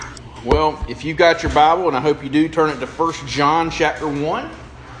Well, if you got your Bible, and I hope you do, turn it to 1 John chapter 1.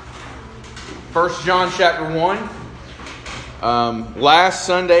 1 John chapter 1. Last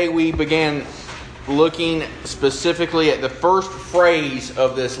Sunday we began looking specifically at the first phrase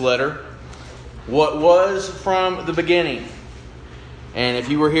of this letter, what was from the beginning. And if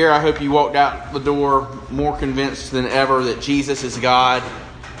you were here, I hope you walked out the door more convinced than ever that Jesus is God,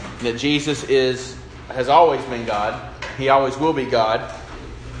 that Jesus has always been God. He always will be God.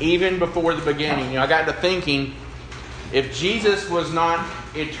 Even before the beginning. I got to thinking, if Jesus was not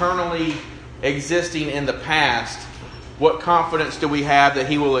eternally existing in the past, what confidence do we have that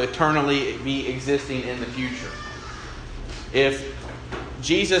He will eternally be existing in the future? If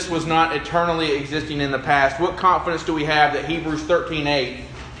Jesus was not eternally existing in the past, what confidence do we have that Hebrews 13:8,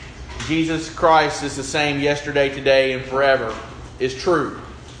 Jesus Christ is the same yesterday, today, and forever, is true?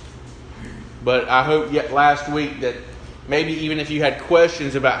 But I hope last week that maybe even if you had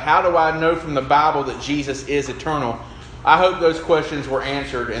questions about how do I know from the Bible that Jesus is eternal, I hope those questions were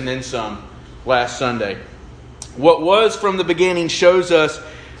answered and then some last Sunday. What was from the beginning shows us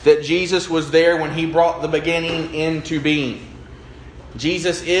that Jesus was there when He brought the beginning into being.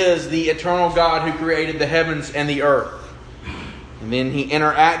 Jesus is the eternal God who created the heavens and the earth. And then He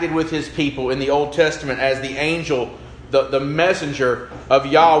interacted with His people in the Old Testament as the angel, the messenger of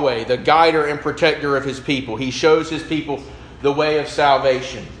Yahweh, the guider and protector of His people. He shows His people the way of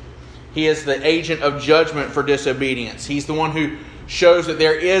salvation. He is the agent of judgment for disobedience. He's the one who shows that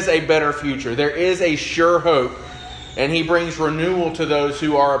there is a better future. There is a sure hope. And He brings renewal to those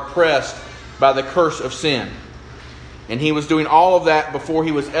who are oppressed by the curse of sin. And He was doing all of that before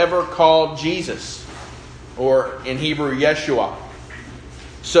He was ever called Jesus, or in Hebrew, Yeshua.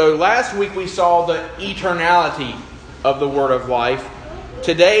 So last week we saw the eternality of the Word of Life.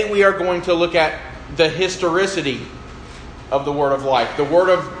 Today we are going to look at the historicity of the Word of Life. The Word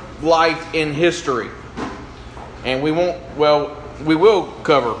of Life in history. And we will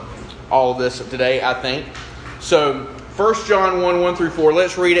cover all of this today, I think. So 1 John 1 through 4,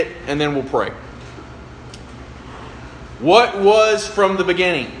 let's read it and then we'll pray. What was from the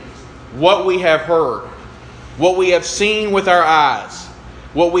beginning, what we have heard, what we have seen with our eyes,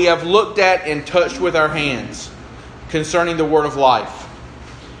 what we have looked at and touched with our hands, concerning the word of life.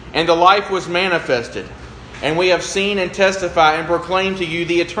 And the life was manifested, and we have seen and testify and proclaim to you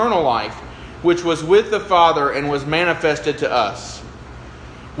the eternal life, which was with the Father and was manifested to us.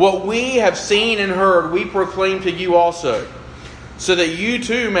 What we have seen and heard, we proclaim to you also, so that you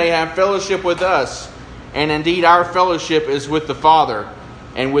too may have fellowship with us. And indeed our fellowship is with the Father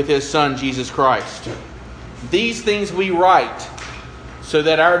and with His Son, Jesus Christ. These things we write, so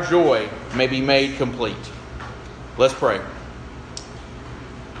that our joy may be made complete. Let's pray.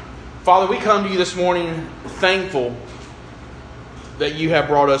 Father, we come to you this morning thankful that you have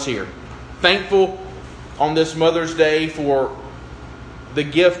brought us here. Thankful on this Mother's Day for the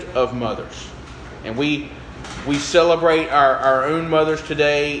gift of mothers. And we celebrate our own mothers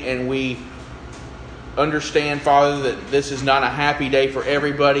today, and we understand, Father, that this is not a happy day for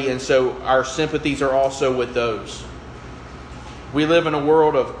everybody, and so our sympathies are also with those. We live in a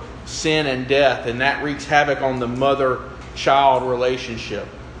world of sin and death, and that wreaks havoc on the mother-child relationship.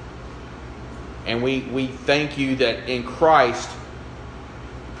 And we thank you that in Christ,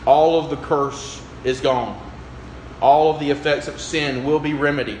 all of the curse is gone. All of the effects of sin will be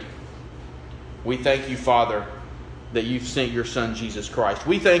remedied. We thank you, Father, that you've sent your Son, Jesus Christ.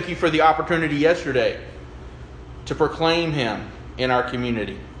 We thank you for the opportunity yesterday to proclaim Him in our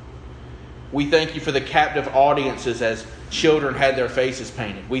community. We thank you for the captive audiences as children had their faces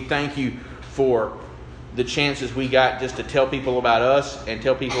painted. We thank you for the chances we got just to tell people about us and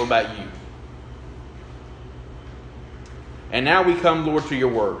tell people about you. And now we come, Lord, to your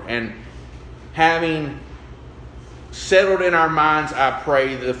word. And having settled in our minds, I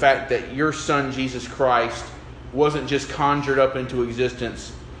pray, the fact that your Son, Jesus Christ, wasn't just conjured up into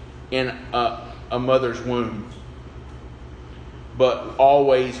existence in a mother's womb, but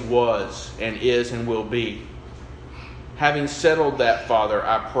always was and is and will be. Having settled that, Father,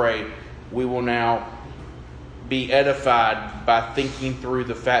 I pray we will now be edified by thinking through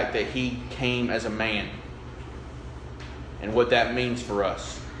the fact that He came as a man and what that means for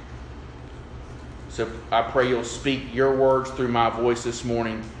us. So I pray you'll speak your words through my voice this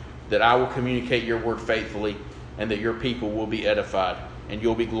morning, that I will communicate your word faithfully, and that your people will be edified and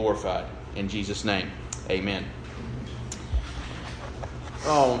you'll be glorified. In Jesus' name, amen.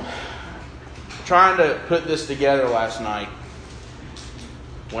 Trying to put this together last night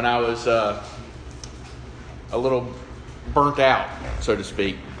when I was a little burnt out, so to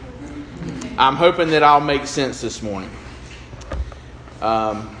speak. I'm hoping that I'll make sense this morning.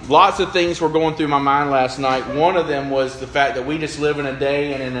 Lots of things were going through my mind last night. One of them was the fact that we just live in a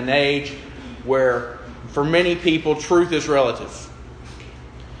day and in an age where, for many people, truth is relative.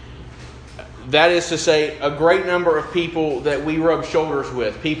 That is to say, a great number of people that we rub shoulders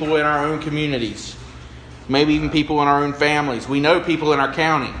with, people in our own communities, maybe even people in our own families. We know people in our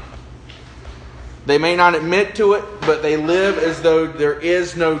county. They may not admit to it, but they live as though there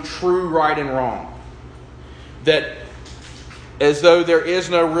is no true right and wrong. That as though there is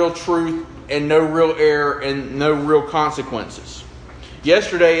no real truth and no real error and no real consequences.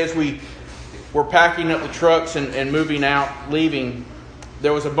 Yesterday, as we were packing up the trucks and moving out, leaving,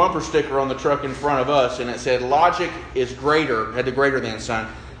 there was a bumper sticker on the truck in front of us, and it said, "Logic is greater," had the greater than sign,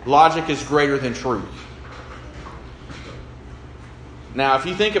 "Logic is greater than truth." Now, if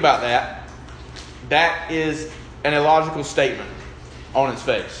you think about that, that is an illogical statement on its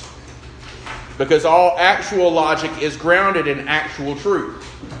face. Because all actual logic is grounded in actual truth.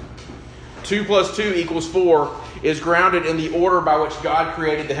 2 + 2 = 4 is grounded in the order by which God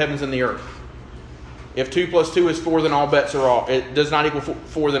created the heavens and the earth. If 2 + 2 is 4, then all bets are off. It does not equal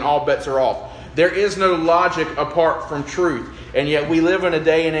 4, then all bets are off. There is no logic apart from truth. And yet we live in a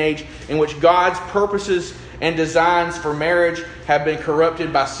day and age in which God's purposes and designs for marriage have been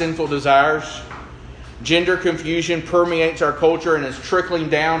corrupted by sinful desires. Gender confusion permeates our culture and is trickling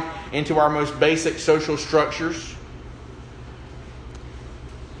down into our most basic social structures.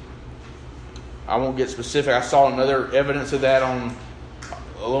 I won't get specific. I saw another evidence of that on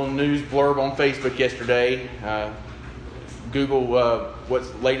a little news blurb on Facebook yesterday. Google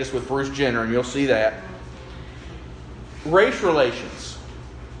what's latest with Bruce Jenner and you'll see that. Race relations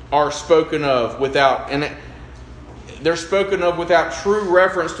are spoken of without true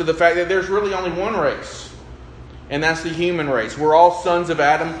reference to the fact that there's really only one race. And that's the human race. We're all sons of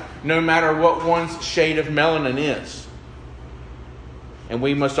Adam, no matter what one's shade of melanin is. And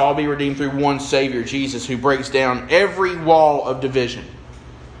we must all be redeemed through one Savior, Jesus, who breaks down every wall of division.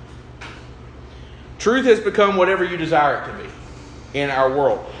 Truth has become whatever you desire it to be in our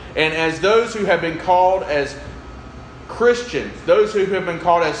world. And as those who have been called as Christians, those who have been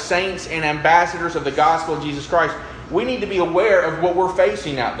called as saints and ambassadors of the gospel of Jesus Christ, we need to be aware of what we're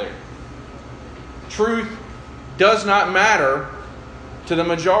facing out there. Truth does not matter to the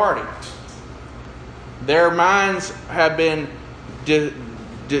majority. Their minds have been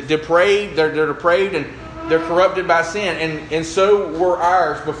depraved. They're depraved and they're corrupted by sin. And so were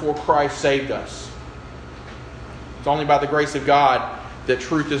ours before Christ saved us. It's only by the grace of God that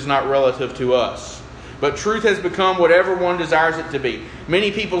truth is not relative to us. But truth has become whatever one desires it to be. Many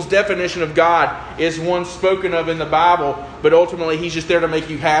people's definition of God is one spoken of in the Bible, but ultimately He's just there to make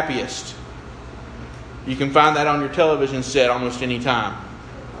you happiest. You can find that on your television set almost any time.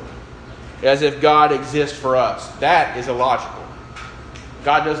 As if God exists for us. That is illogical.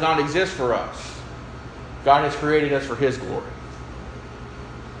 God does not exist for us. God has created us for His glory.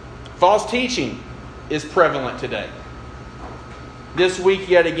 False teaching is prevalent today. This week,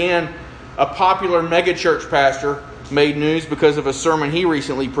 yet again, a popular megachurch pastor made news because of a sermon he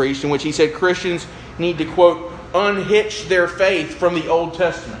recently preached in which he said Christians need to, quote, unhitch their faith from the Old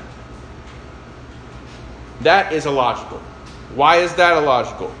Testament. That is illogical. Why is that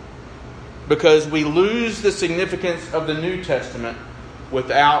illogical? Because we lose the significance of the New Testament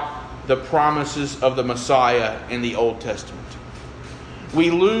without the promises of the Messiah in the Old Testament.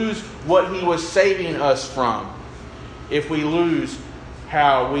 We lose what He was saving us from if we lose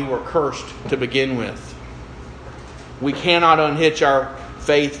how we were cursed to begin with. We cannot unhitch our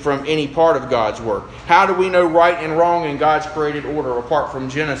faith from any part of God's Word. How do we know right and wrong in God's created order apart from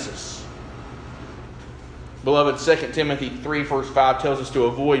Genesis? Beloved, 2 Timothy 3 verse 5 tells us to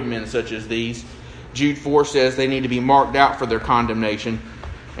avoid men such as these. Jude 4 says they need to be marked out for their condemnation.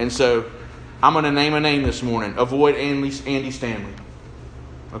 And so, I'm going to name a name this morning. Avoid Andy Stanley.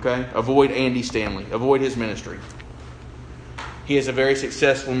 Okay? Avoid Andy Stanley. Avoid his ministry. He has a very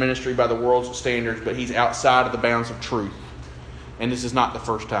successful ministry by the world's standards, but he's outside of the bounds of truth. And this is not the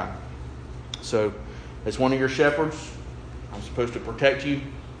first time. So, as one of your shepherds, I'm supposed to protect you.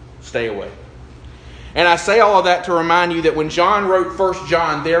 Stay away. And I say all of that to remind you that when John wrote 1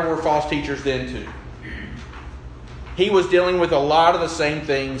 John, there were false teachers then too. He was dealing with a lot of the same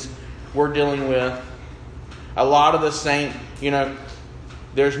things we're dealing with. A lot of the same,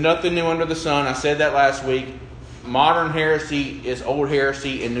 there's nothing new under the sun. I said that last week. Modern heresy is old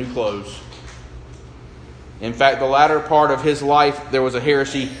heresy in new clothes. In fact, the latter part of his life, there was a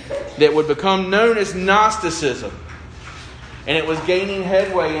heresy that would become known as Gnosticism. And it was gaining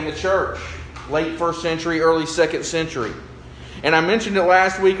headway in the church. Late 1st century, early 2nd century. And I mentioned it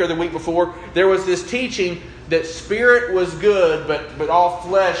last week or the week before. There was this teaching that spirit was good, but all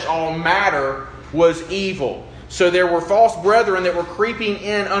flesh, all matter was evil. So there were false brethren that were creeping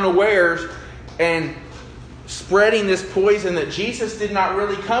in unawares and spreading this poison that Jesus did not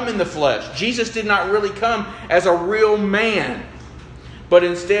really come in the flesh. Jesus did not really come as a real man, but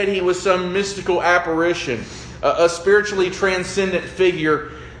instead he was some mystical apparition, a spiritually transcendent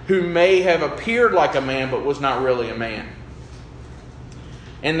figure who may have appeared like a man but was not really a man.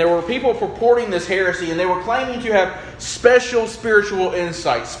 And there were people purporting this heresy, and they were claiming to have special spiritual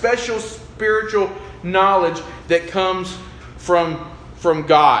insight, special spiritual knowledge that comes from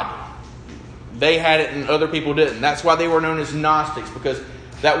God. They had it and other people didn't. That's why they were known as Gnostics, because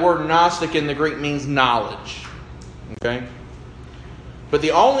that word Gnostic in the Greek means knowledge. Okay? But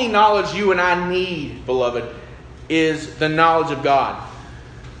the only knowledge you and I need, beloved, is the knowledge of God.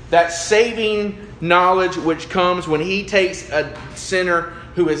 That saving knowledge which comes when He takes a sinner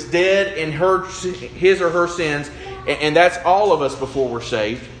who is dead in his or her sins, and that's all of us before we're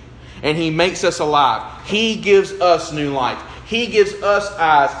saved, and He makes us alive. He gives us new life. He gives us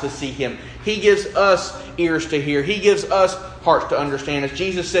eyes to see Him. He gives us ears to hear. He gives us hearts to understand. As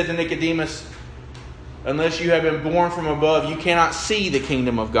Jesus said to Nicodemus, unless you have been born from above, you cannot see the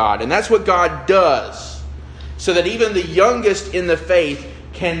kingdom of God. And that's what God does, so that even the youngest in the faith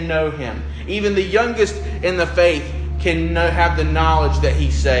can know Him. Even the youngest in the faith can have the knowledge that He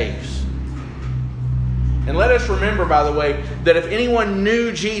saves. And let us remember, by the way, that if anyone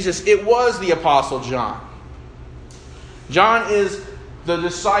knew Jesus, it was the Apostle John. John is the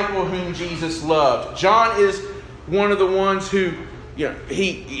disciple whom Jesus loved. John is one of the ones who,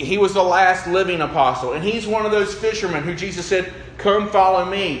 he was the last living apostle. And he's one of those fishermen who Jesus said, "Come follow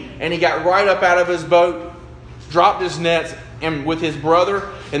me." And he got right up out of his boat, dropped his nets, and with his brother,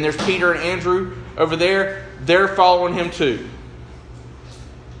 and there's Peter and Andrew over there, they're following him too.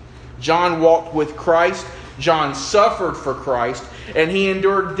 John walked with Christ. John suffered for Christ. And he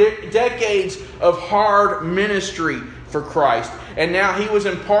endured decades of hard ministry for Christ. And now he was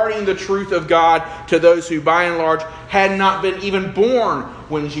imparting the truth of God to those who, by and large, had not been even born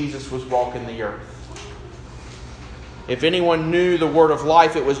when Jesus was walking the earth. If anyone knew the word of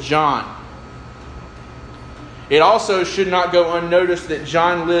life, it was John. It also should not go unnoticed that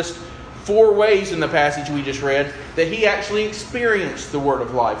John lists 4 ways in the passage we just read that he actually experienced the word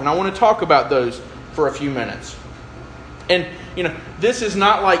of life. And I want to talk about those for a few minutes. And, this is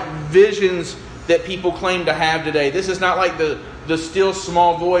not like visions that people claim to have today. This is not like the still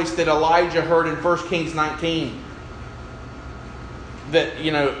small voice that Elijah heard in 1 Kings 19. That,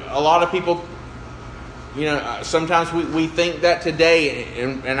 a lot of people, sometimes we think that today.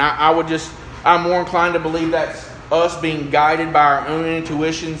 And I'm more inclined to believe that's us being guided by our own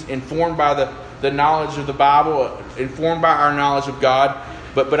intuitions, informed by the knowledge of the Bible, informed by our knowledge of God.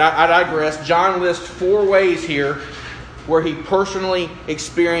 But I digress. John lists 4 ways here where he personally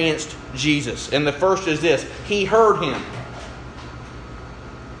experienced Jesus. And the first is this: he heard Him.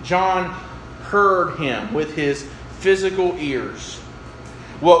 John heard Him with his physical ears.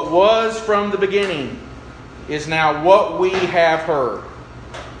 What was from the beginning is now what we have heard.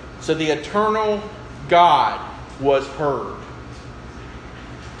 So the eternal God was heard.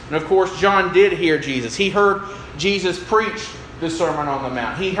 And of course, John did hear Jesus. He heard Jesus preach the Sermon on the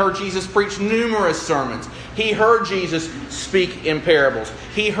Mount. He heard Jesus preach numerous sermons. He heard Jesus speak in parables.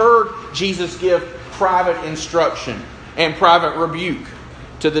 He heard Jesus give private instruction and private rebuke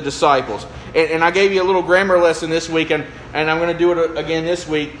to the disciples. And I gave you a little grammar lesson this week, and I'm going to do it again this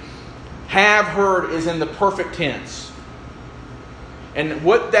week. Have heard is in the perfect tense. And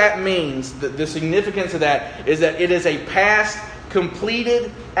what that means, the significance of that, is that it is a past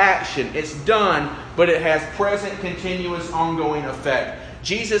completed action. It's done, but it has present, continuous, ongoing effect.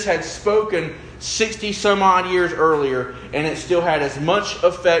 Jesus had spoken 60 some odd years earlier, and it still had as much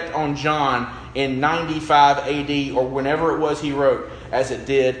effect on John in 95 AD, or whenever it was he wrote, as it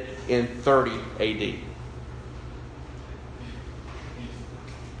did in 30 AD.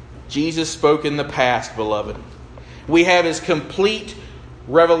 Jesus spoke in the past, beloved. We have His complete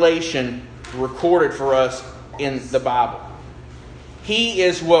revelation recorded for us in the Bible. He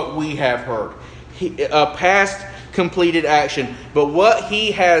is what we have heard. A past completed action. But what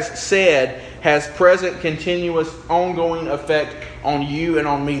He has said has present, continuous, ongoing effect on you and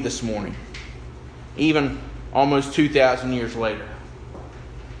on me this morning. Even almost 2,000 years later.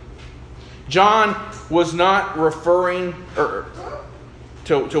 John was not referring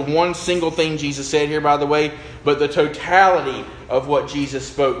to one single thing Jesus said here, by the way, but the totality of what Jesus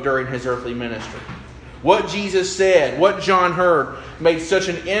spoke during His earthly ministry. What Jesus said, what John heard, made such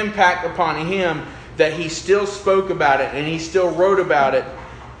an impact upon him that he still spoke about it and he still wrote about it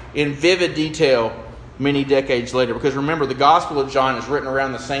in vivid detail many decades later. Because remember, the Gospel of John is written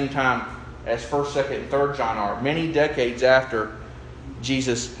around the same time as 1st, 2nd, and 3rd John are. Many decades after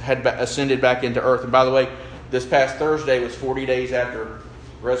Jesus had ascended back into earth. And by the way, this past Thursday was 40 days after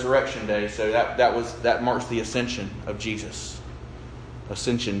Resurrection Day. So that marks the ascension of Jesus.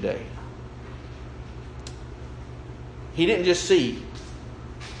 Ascension Day. He didn't just see.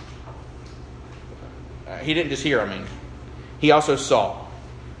 He didn't just hear, He also saw.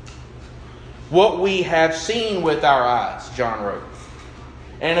 What we have seen with our eyes, John wrote.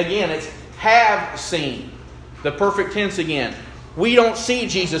 And again, it's have seen. The perfect tense again. We don't see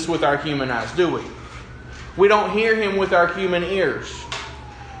Jesus with our human eyes, do we? We don't hear Him with our human ears.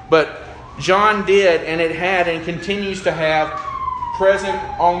 But John did, and it had and continues to have present,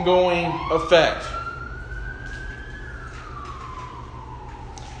 ongoing effect.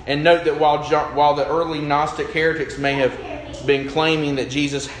 And note that while the early Gnostic heretics may have been claiming that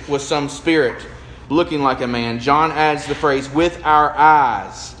Jesus was some spirit looking like a man, John adds the phrase, with our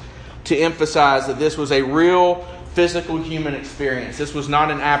eyes, to emphasize that this was a real physical human experience. This was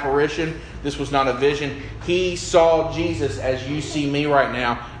not an apparition. This was not a vision. He saw Jesus as you see me right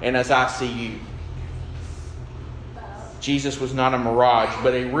now and as I see you. Jesus was not a mirage,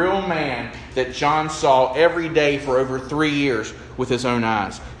 but a real man that John saw every day for over 3 years with his own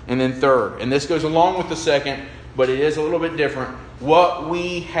eyes. And then third, and this goes along with the second, but it is a little bit different, what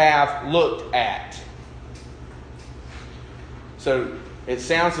we have looked at. So it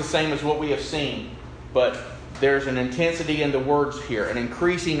sounds the same as what we have seen, but there's an intensity in the words here, an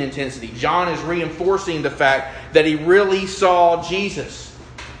increasing intensity. John is reinforcing the fact that he really saw Jesus.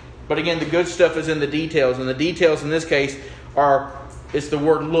 But again, the good stuff is in the details, and the details in this case it's the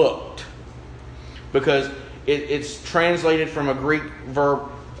word looked. Because it's translated from a Greek verb,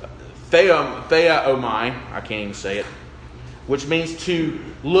 theaomai, I can't even say it, which means to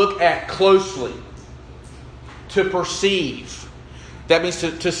look at closely, to perceive. That means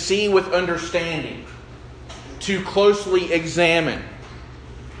to see with understanding, to closely examine.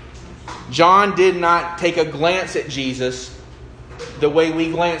 John did not take a glance at Jesus the way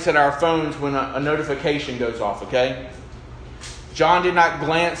we glance at our phones when a notification goes off, okay? John did not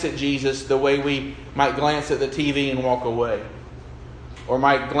glance at Jesus the way we might glance at the TV and walk away. Or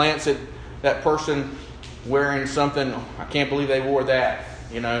might glance at that person wearing something, I can't believe they wore that,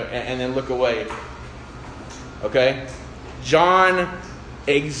 and then look away. Okay? John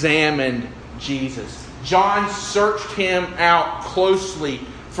examined Jesus. John searched Him out closely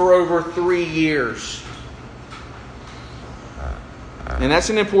for over 3 years. And that's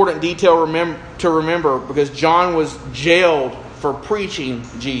an important detail to remember because John was jailed for preaching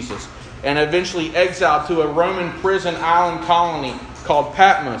Jesus and eventually exiled to a Roman prison island colony called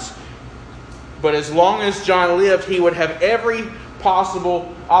Patmos. But as long as John lived, he would have every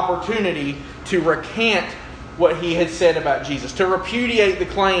possible opportunity to recant what he had said about Jesus, to repudiate the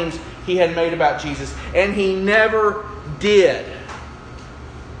claims he had made about Jesus. And he never did.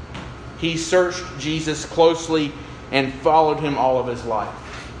 He searched Jesus closely and followed Him all of his life.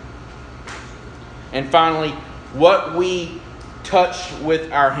 And finally, what we touch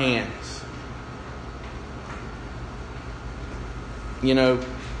with our hands.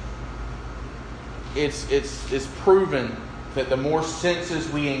 It's proven that the more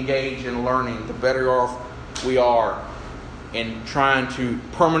senses we engage in learning, the better off we are in trying to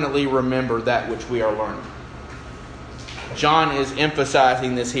permanently remember that which we are learning. John is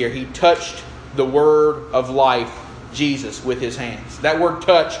emphasizing this here. He touched the word of life, Jesus, with his hands. That word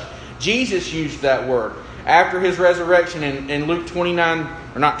touched, Jesus used that word. After his resurrection in Luke 29,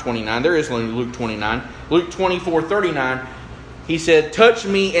 or not 29, there is Luke 29, Luke 24:39, he said, touch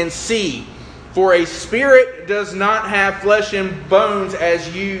me and see, for a spirit does not have flesh and bones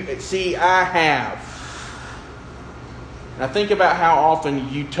as you see I have. Now think about how often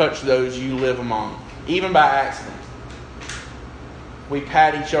you touch those you live among, even by accident. We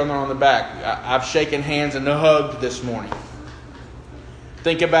pat each other on the back. I've shaken hands and hugged this morning.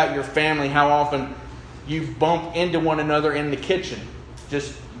 Think about your family, how often you bump into one another in the kitchen,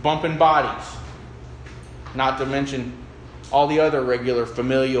 just bumping bodies. Not to mention all the other regular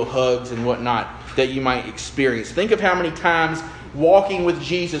familial hugs and whatnot that you might experience. Think of how many times walking with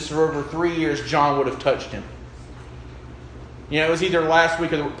Jesus for over 3 years, John would have touched him. It was either last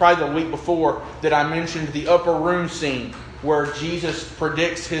week or probably the week before that I mentioned the upper room scene where Jesus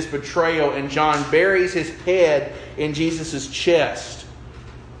predicts his betrayal and John buries his head in Jesus' chest.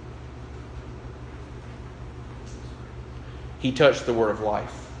 He touched the word of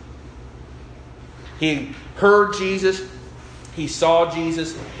life. He heard Jesus. He saw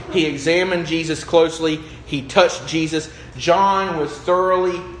Jesus. He examined Jesus closely. He touched Jesus. John was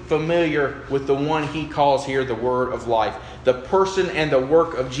thoroughly familiar with the one he calls here the Word of life. The person and the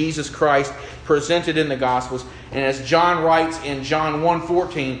work of Jesus Christ presented in the Gospels. And as John writes in John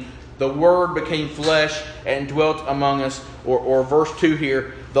 1:14, the Word became flesh and dwelt among us. Or verse 2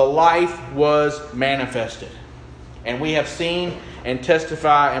 here, the life was manifested. And we have seen and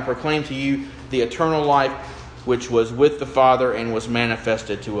testify and proclaim to you the eternal life which was with the Father and was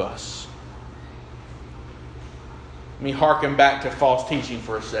manifested to us. Let me hearken back to false teaching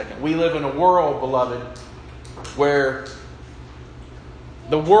for a second. We live in a world, beloved, where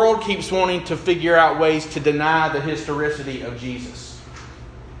the world keeps wanting to figure out ways to deny the historicity of Jesus.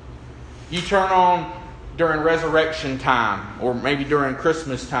 You turn on during resurrection time, or maybe during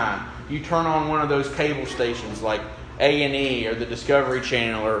Christmas time, you turn on one of those cable stations like A&E or the Discovery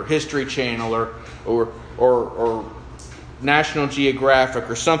Channel or History Channel or National Geographic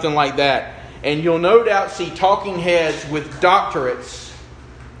or something like that, and you'll no doubt see talking heads with doctorates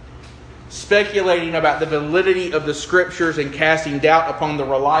speculating about the validity of the Scriptures and casting doubt upon the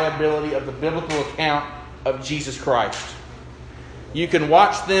reliability of the biblical account of Jesus Christ. You can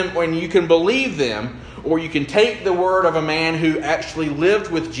watch them and you can believe them, or you can take the word of a man who actually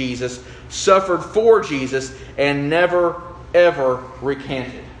lived with Jesus, suffered for Jesus, and never, ever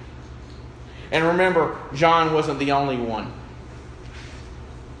recanted. And remember, John wasn't the only one.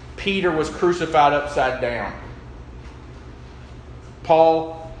 Peter was crucified upside down.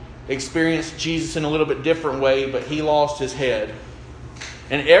 Paul experienced Jesus in a little bit different way, but he lost his head.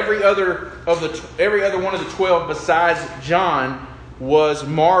 And every other one of the 12 besides John was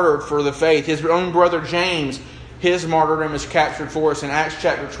martyred for the faith. His own brother James, his martyrdom is captured for us in Acts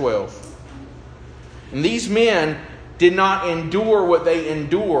chapter 12. And these men did not endure what they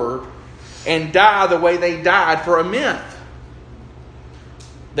endured and die the way they died for a myth.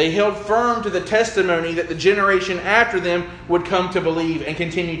 They held firm to the testimony that the generation after them would come to believe and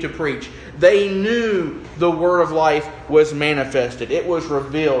continue to preach. They knew the word of life was manifested. It was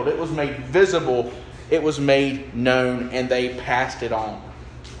revealed. It was made visible. It was made known, and they passed it on.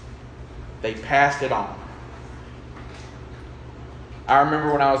 They passed it on. I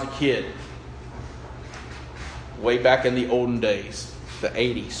remember when I was a kid, way back in the olden days, the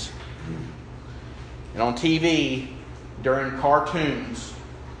 80s. And on TV, during cartoons,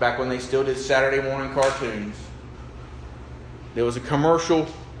 back when they still did Saturday morning cartoons, there was a commercial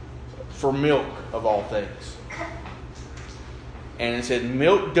for milk, of all things. And it said,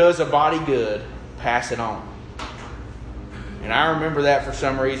 "Milk does a body good, pass it on." And I remember that for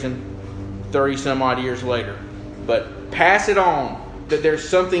some reason 30 some odd years later. But pass it on, that there's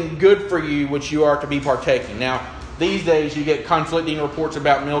something good for you which you are to be partaking. Now, these days you get conflicting reports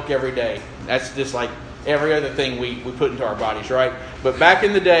about milk every day. That's just like every other thing we put into our bodies, right? But back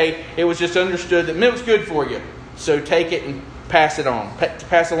in the day, it was just understood that milk's good for you. So take it and pass it on.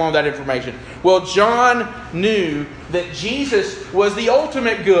 Pass along that information. Well, John knew that Jesus was the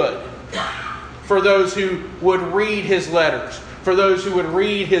ultimate good for those who would read his letters, for those who would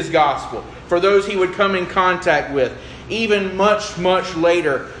read his gospel, for those he would come in contact with, even much, much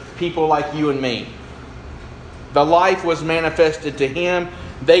later, people like you and me. The life was manifested to him.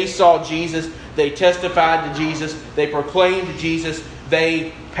 They saw Jesus. They testified to Jesus. They proclaimed Jesus.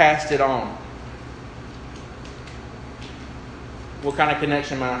 They passed it on. What kind of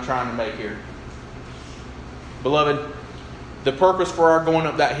connection am I trying to make here? Beloved, the purpose for our going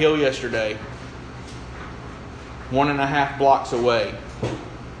up that hill yesterday, 1.5 blocks away,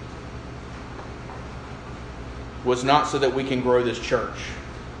 was not so that we can grow this church.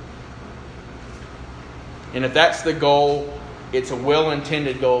 And if that's the goal, it's a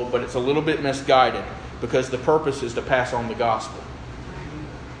well-intended goal, but it's a little bit misguided, because the purpose is to pass on the gospel.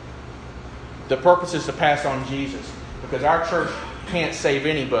 The purpose is to pass on Jesus, because our church can't save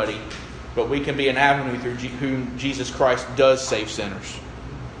anybody, but we can be an avenue through whom Jesus Christ does save sinners.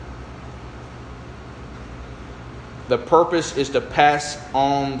 The purpose is to pass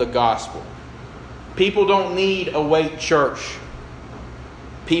on the gospel. People don't need a weight church.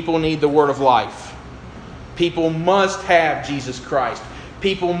 People need the word of life. People must have Jesus Christ.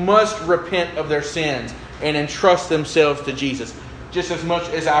 People must repent of their sins and entrust themselves to Jesus. Just as much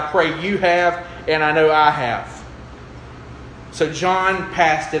as I pray you have, and I know I have. So John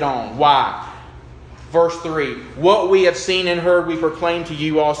passed it on. Why? Verse 3. What we have seen and heard we proclaim to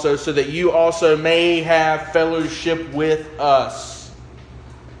you also, so that you also may have fellowship with us.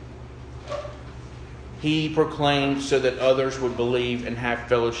 He proclaimed so that others would believe and have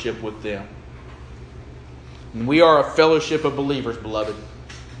fellowship with them. And we are a fellowship of believers, beloved.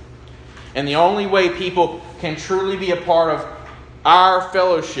 And the only way people can truly be a part of our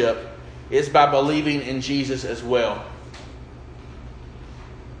fellowship is by believing in Jesus as well.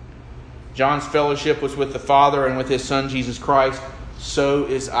 John's fellowship was with the Father and with his Son, Jesus Christ. So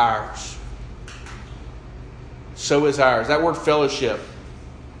is ours. So is ours. That word fellowship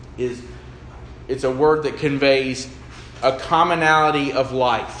it's a word that conveys a commonality of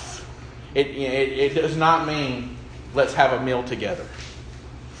life. It does not mean let's have a meal together.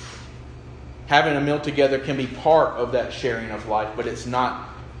 Having a meal together can be part of that sharing of life, but it's not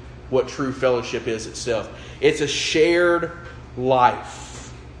what true fellowship is itself. It's a shared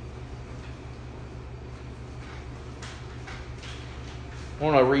life. I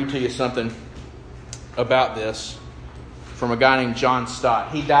want to read to you something about this from a guy named John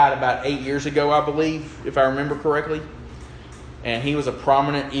Stott. He died about 8 years ago, I believe, if I remember correctly. And he was a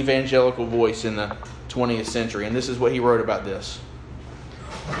prominent evangelical voice in the 20th century. And this is what he wrote about this.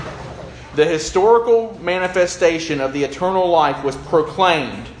 The historical manifestation of the eternal life was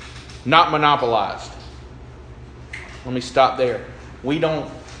proclaimed, not monopolized. Let me stop there. We don't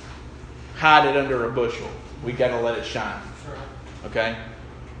hide it under a bushel. We got to let it shine. Okay?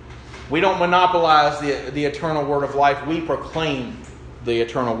 We don't monopolize the eternal word of life. We proclaim the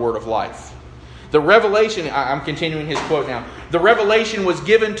eternal word of life. The revelation, I'm continuing his quote now. The revelation was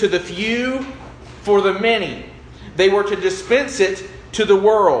given to the few for the many. They were to dispense it to the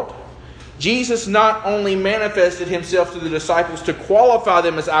world. Jesus not only manifested himself to the disciples to qualify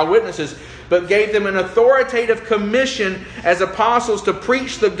them as eyewitnesses, but gave them an authoritative commission as apostles to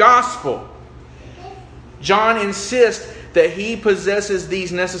preach the gospel. John insists that he possesses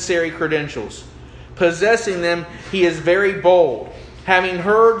these necessary credentials. Possessing them, he is very bold. Having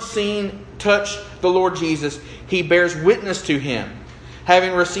heard, seen, touched the Lord Jesus, he bears witness to him.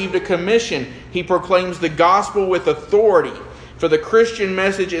 Having received a commission, he proclaims the gospel with authority. For the Christian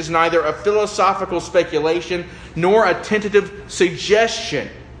message is neither a philosophical speculation, nor a tentative suggestion,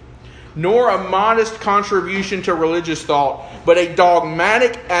 nor a modest contribution to religious thought, but a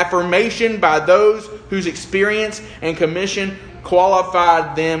dogmatic affirmation by those whose experience and commission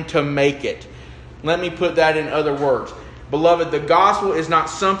qualified them to make it. Let me put that in other words. Beloved, the gospel is not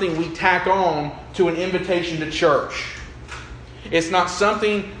something we tack on to an invitation to church. It's not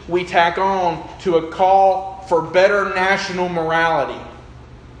something we tack on to a call for better national morality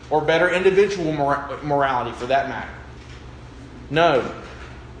or better individual morality for that matter. No.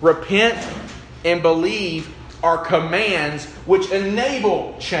 Repent and believe are commands which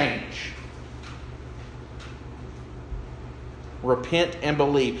enable change. Repent and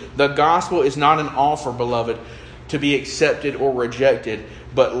believe. The gospel is not an offer, beloved, to be accepted or rejected,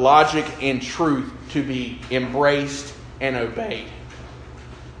 but logic and truth to be embraced and obeyed.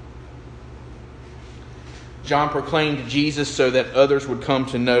 John proclaimed Jesus so that others would come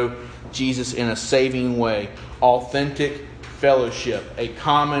to know Jesus in a saving way. Authentic fellowship, a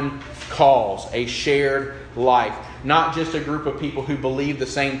common cause, a shared life. Not just a group of people who believe the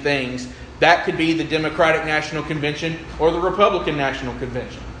same things. That could be the Democratic National Convention or the Republican National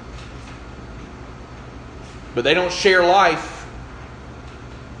Convention. But they don't share life.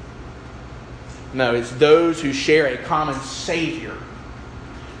 No, it's those who share a common Savior.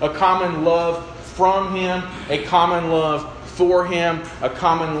 A common love from Him, a common love for Him, a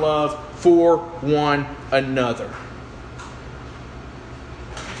common love for one another.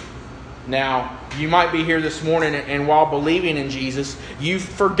 Now, you might be here this morning and while believing in Jesus, you've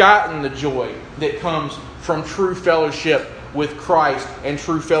forgotten the joy that comes from true fellowship with Christ and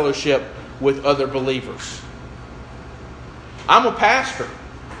true fellowship with other believers. I'm a pastor.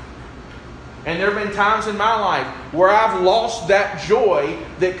 And there have been times in my life where I've lost that joy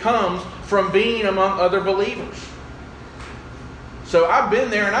that comes from being among other believers. So I've been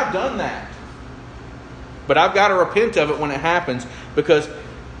there and I've done that. But I've got to repent of it when it happens, because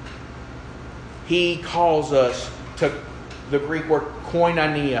He calls us to the Greek word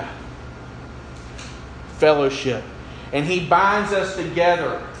koinonia, fellowship. And He binds us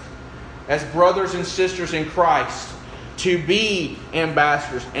together as brothers and sisters in Christ to be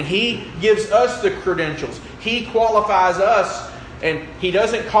ambassadors. And He gives us the credentials. He qualifies us. And He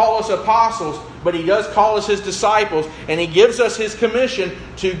doesn't call us apostles, but He does call us His disciples. And He gives us His commission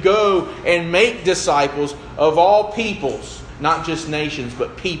to go and make disciples of all peoples. Not just nations,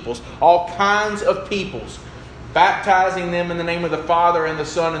 but peoples. All kinds of peoples. Baptizing them in the name of the Father and the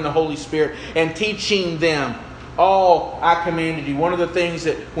Son and the Holy Spirit. And teaching them all I commanded you. One of the things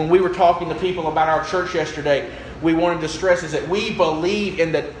that when we were talking to people about our church yesterday, we wanted to stress is that we believe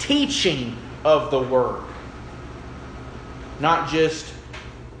in the teaching of the Word. Not just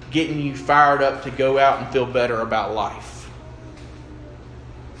getting you fired up to go out and feel better about life.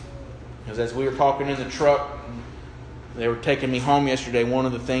 Because as we were talking in the truck, they were taking me home yesterday, one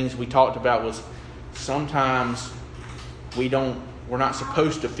of the things we talked about was sometimes we don't we're not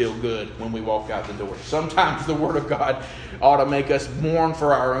supposed to feel good when we walk out the door. Sometimes the Word of God ought to make us mourn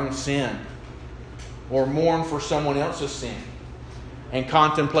for our own sin or mourn for someone else's sin and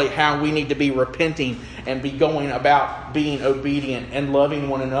contemplate how we need to be repenting and be going about being obedient and loving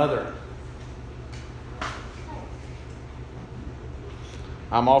one another.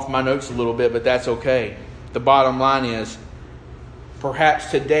 I'm off my notes a little bit, but that's okay. The bottom line is,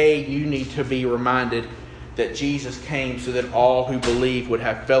 perhaps today you need to be reminded that Jesus came so that all who believe would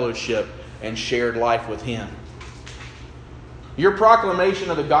have fellowship and shared life with Him. Your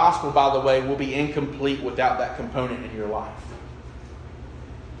proclamation of the gospel, by the way, will be incomplete without that component in your life.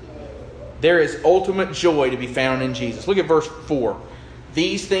 There is ultimate joy to be found in Jesus. Look at verse 4.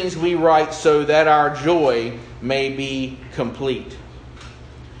 These things we write so that our joy may be complete.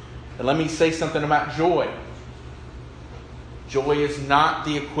 And let me say something about joy. Joy is not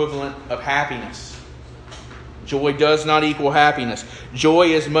the equivalent of happiness. Joy does not equal happiness. Joy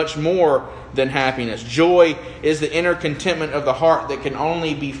is much more than happiness. Joy is the inner contentment of the heart that can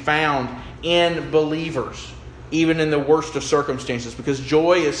only be found in believers, even in the worst of circumstances, because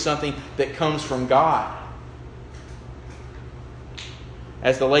joy is something that comes from God.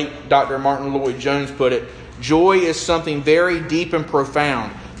 As the late Dr. Martin Lloyd-Jones put it, joy is something very deep and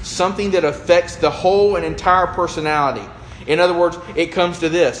profound, something that affects the whole and entire personality. In other words, it comes to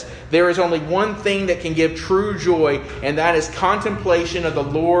this: there is only one thing that can give true joy, and that is contemplation of the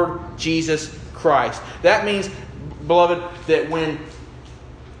Lord Jesus Christ. That means, beloved, that when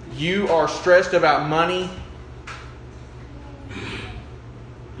you are stressed about money,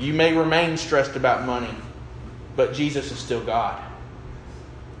 you may remain stressed about money, but Jesus is still God.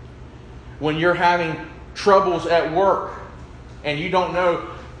 When you're having troubles at work and you don't know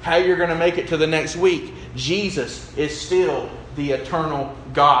how you're going to make it to the next week, Jesus is still the eternal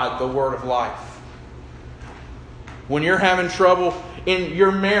God, the Word of life. When you're having trouble in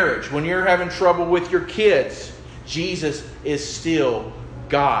your marriage, when you're having trouble with your kids, Jesus is still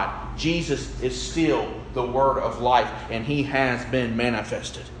God. Jesus is still the Word of life, and He has been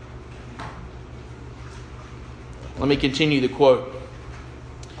manifested. Let me continue the quote.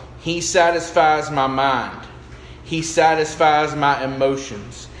 He satisfies my mind. He satisfies my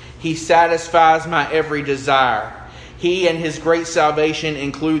emotions. He satisfies my every desire. He and His great salvation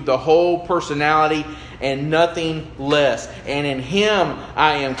include the whole personality and nothing less. And in Him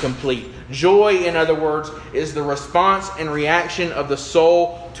I am complete. Joy, in other words, is the response and reaction of the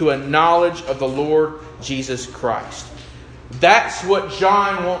soul to a knowledge of the Lord Jesus Christ. That's what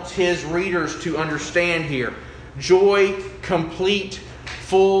John wants his readers to understand here. Joy, complete,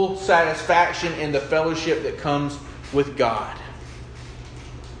 full satisfaction in the fellowship that comes with God.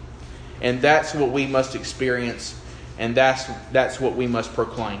 And that's what we must experience, and that's what we must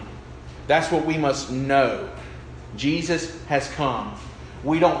proclaim. That's what we must know. Jesus has come.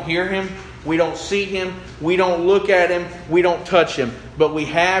 We don't hear Him, we don't see Him, we don't look at Him, we don't touch Him, but we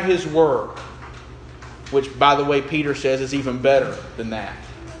have His Word, which, by the way, Peter says is even better than that.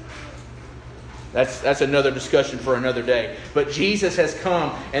 That's another discussion for another day. But Jesus has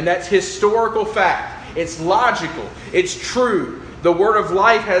come, and that's historical fact. It's logical. It's true. The Word of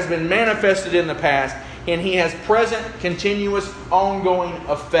life has been manifested in the past, and He has present, continuous, ongoing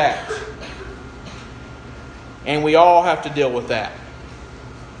effect. And we all have to deal with that.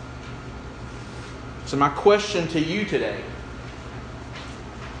 So my question to you today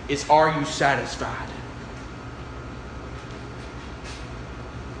is, are you satisfied?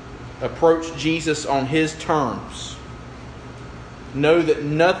 Approach Jesus on His terms. Know that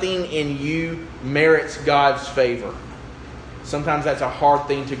nothing in you merits God's favor. Sometimes that's a hard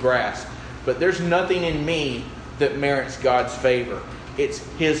thing to grasp. But there's nothing in me that merits God's favor. It's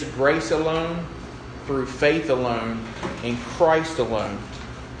His grace alone, through faith alone, in Christ alone,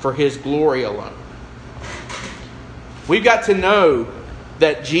 for His glory alone. We've got to know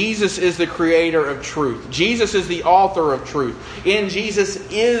that Jesus is the creator of truth. Jesus is the author of truth. In Jesus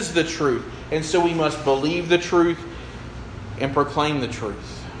is the truth. And so we must believe the truth and proclaim the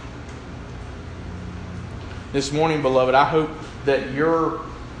truth. This morning, beloved, I hope that your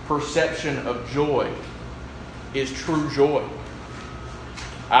perception of joy is true joy.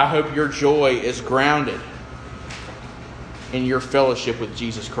 I hope your joy is grounded in your fellowship with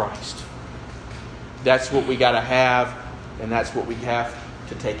Jesus Christ. That's what we got to have, and that's what we have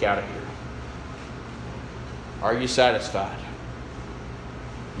to take out of here. Are you satisfied?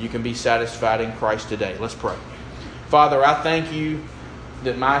 You can be satisfied in Christ today. Let's pray. Father, I thank You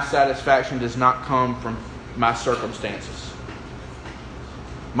that my satisfaction does not come from my circumstances.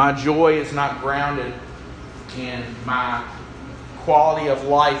 My joy is not grounded in my quality of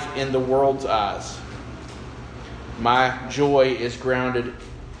life in the world's eyes. My joy is grounded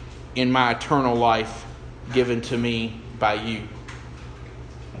in my eternal life given to me by you.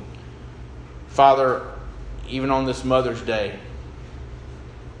 Father, even on this Mother's Day,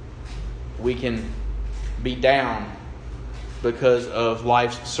 we can be down because of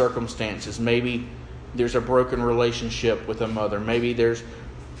life's circumstances. Maybe there's a broken relationship with a mother. Maybe there's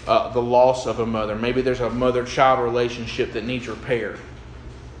the loss of a mother. Maybe there's a mother-child relationship that needs repair.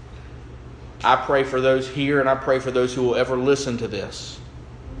 I pray for those here, and I pray for those who will ever listen to this,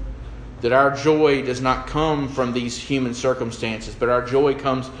 that our joy does not come from these human circumstances, but our joy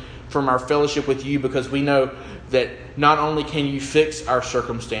comes from our fellowship with you, because we know that not only can you fix our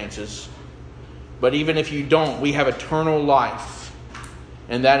circumstances, but even if you don't, we have eternal life,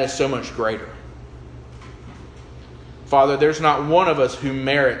 and that is so much greater. Father, there's not one of us who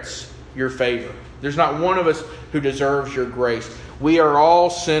merits your favor. There's not one of us who deserves your grace. We are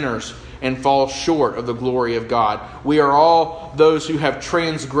all sinners and fall short of the glory of God. We are all those who have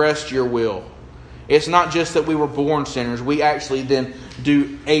transgressed your will. It's not just that we were born sinners. We actually then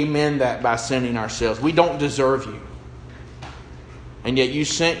do amen that by sinning ourselves. We don't deserve you. And yet you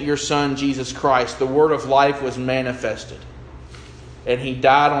sent your Son, Jesus Christ. The Word of life was manifested. And He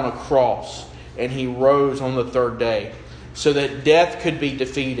died on a cross. And He rose on the third day, so that death could be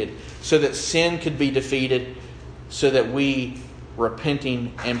defeated, so that sin could be defeated, so that we,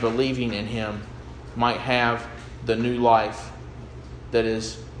 repenting and believing in Him, might have the new life that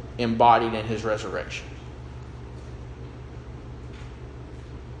is embodied in His resurrection.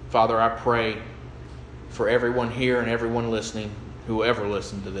 Father, I pray for everyone here and everyone listening who will ever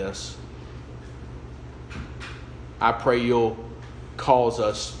listen to this. I pray you'll cause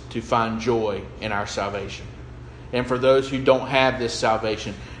us to find joy in our salvation. And for those who don't have this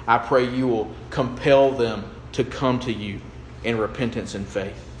salvation, I pray you will compel them to come to you in repentance and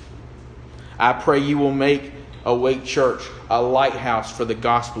faith. I pray you will make Awake Church a lighthouse for the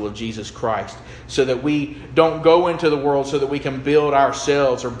gospel of Jesus Christ, so that we don't go into the world so that we can build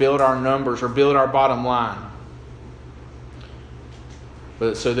ourselves or build our numbers or build our bottom line,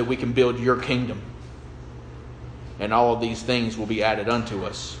 but so that we can build your kingdom. And all of these things will be added unto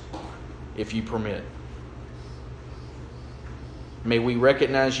us if you permit. May we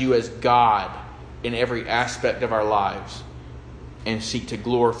recognize you as God in every aspect of our lives and seek to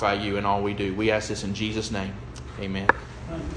glorify you in all we do. We ask this in Jesus' name. Amen.